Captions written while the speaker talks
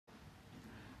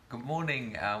Good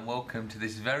morning and welcome to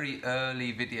this very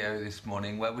early video this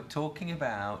morning where we're talking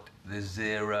about the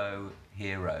zero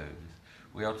heroes.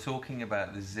 We are talking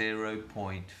about the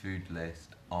 0-point food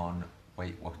list on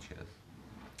Weight Watchers.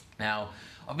 Now,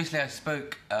 obviously I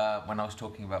spoke when I was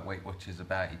talking about Weight Watchers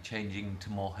about it changing to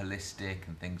more holistic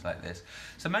and things like this.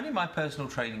 So many of my personal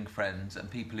training friends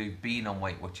and people who've been on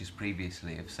Weight Watchers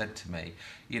previously have said to me,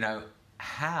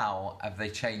 how have they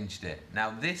changed it?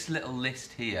 Now this little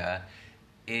list here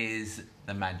is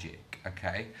the magic,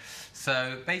 okay?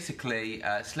 So basically,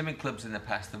 slimming clubs in the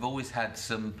past, they've always had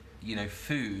some,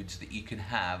 foods that you can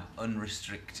have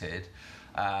unrestricted,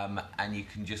 and you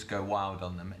can just go wild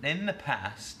on them. And in the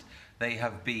past, they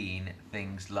have been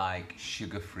things like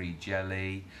sugar-free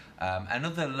jelly and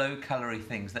other low-calorie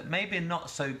things that maybe are not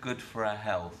so good for our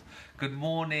health. Good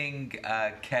morning,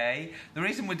 Kay. The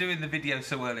reason we're doing the video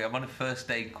so early, I'm on a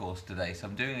first aid course today, so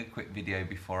I'm doing a quick video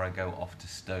before I go off to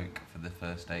Stoke for the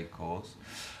first aid course.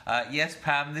 Yes,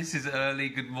 Pam, this is early.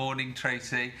 Good morning,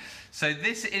 Tracy. So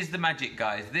this is the magic,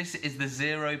 guys. This is the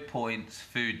 0 points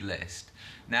food list.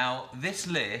 Now, this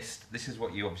list, this is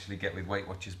what you obviously get with Weight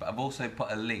Watchers, but I've also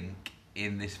put a link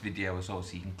in this video as well,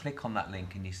 so you can click on that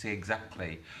link and you see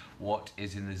exactly what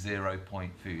is in the 0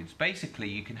 point foods. Basically,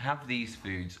 you can have these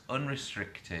foods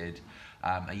unrestricted,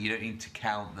 and you don't need to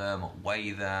count them or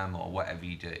weigh them or whatever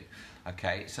you do.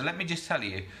 Okay, so let me just tell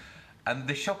you, and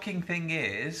the shocking thing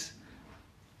is,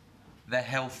 they're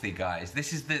healthy, guys.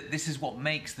 This is what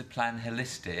makes the plan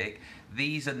holistic.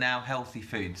 These are now healthy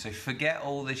foods. So forget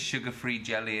all this sugar-free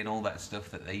jelly and all that stuff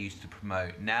that they used to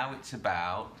promote. Now it's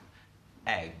about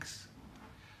eggs,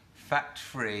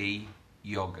 fat-free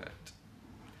yogurt,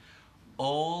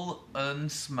 all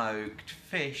unsmoked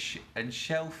fish and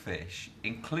shellfish,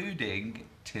 including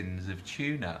tins of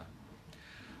tuna.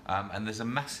 And there's a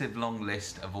massive long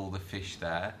list of all the fish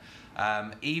there.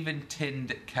 Even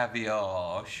tinned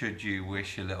caviar, should you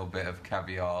wish a little bit of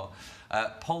caviar.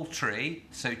 Poultry,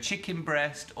 so chicken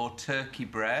breast or turkey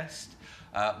breast.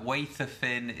 Wafer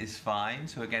fin is fine.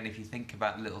 So again, if you think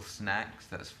about little snacks,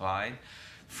 that's fine.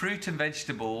 Fruit and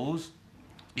vegetables,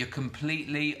 you're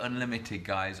completely unlimited,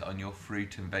 guys, on your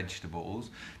fruit and vegetables.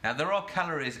 Now, there are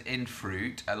calories in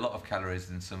fruit, a lot of calories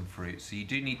in some fruits, so you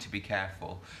do need to be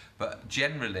careful. But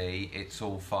generally, it's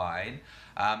all fine.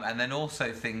 And then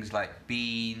also things like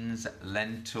beans,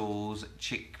 lentils,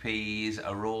 chickpeas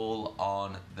are all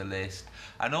on the list.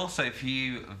 And also, for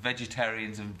you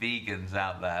vegetarians and vegans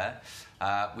out there,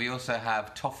 we also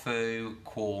have tofu,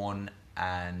 corn,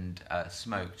 and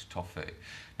smoked tofu.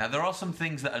 Now there are some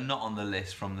things that are not on the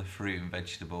list from the fruit and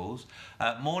vegetables.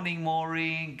 Morning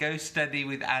Maureen, go steady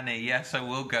with Annie. Yes, I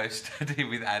will go steady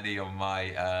with Annie on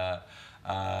my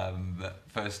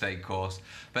first aid course.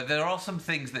 But there are some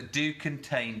things that do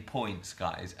contain points,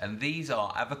 guys, and these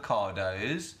are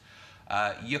avocados,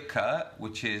 yucca,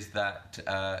 which is that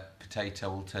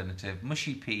potato alternative,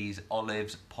 mushy peas,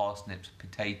 olives, parsnips,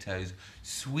 potatoes,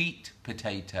 sweet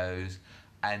potatoes,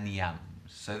 and yams.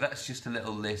 So that's just a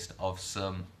little list of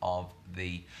some of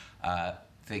the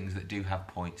things that do have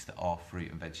points that are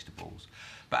fruit and vegetables.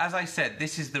 But as I said,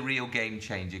 this is the real game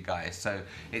changer, guys. So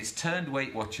it's turned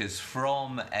Weight Watchers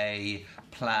from a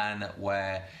plan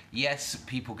where, yes,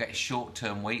 people get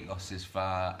short-term weight losses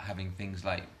for having things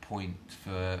like points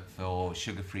for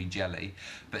sugar-free jelly,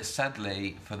 but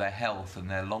sadly for their health and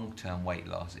their long-term weight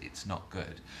loss, it's not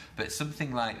good. But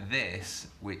something like this,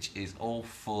 which is all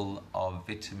full of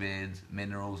vitamins,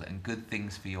 minerals, and good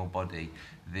things for your body,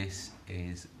 this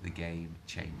is the game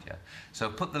changer. So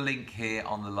I'll put the link here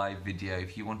on the live video.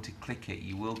 If you want to click it,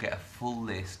 you will get a full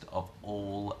list of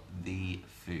all the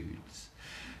foods.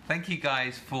 Thank you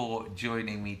guys for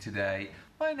joining me today.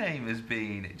 My name has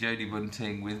been Jody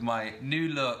Bunting with my new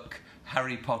look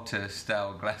Harry Potter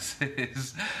style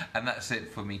glasses. And that's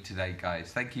it for me today,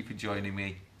 guys. Thank you for joining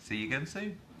me. See you again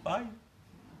soon. Bye.